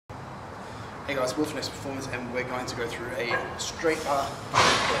Hey guys, Will from Next Performance, and we're going to go through a straight bar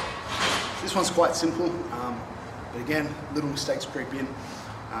pull. This one's quite simple, but again, little mistakes creep in.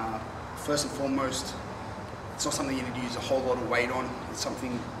 First and foremost, it's not something you need to use a whole lot of weight on. It's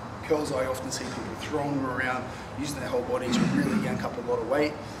something, curls, I often see people throwing them around, using their whole body to really yank up a lot of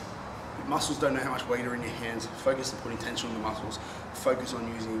weight. Your muscles don't know how much weight are in your hands. Focus on putting tension on the muscles. Focus on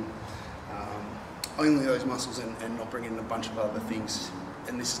using only those muscles and not bringing in a bunch of other things.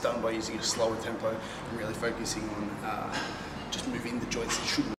 And this is done by using a slower tempo and really focusing on just moving the joints that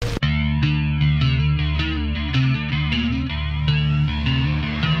should move.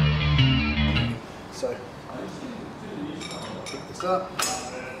 So, pick this up,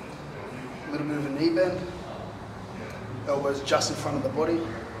 a little bit of a knee bend, elbows just in front of the body.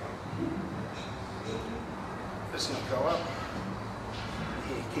 Just going to go up,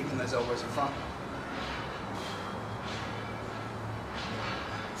 here, keeping those elbows in front.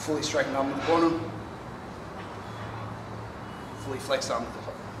 Fully straightened arm at the bottom, fully flexed arm at the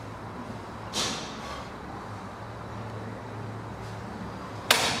top.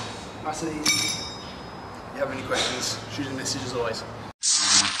 Nice and easy. If you have any questions, shoot a message as always.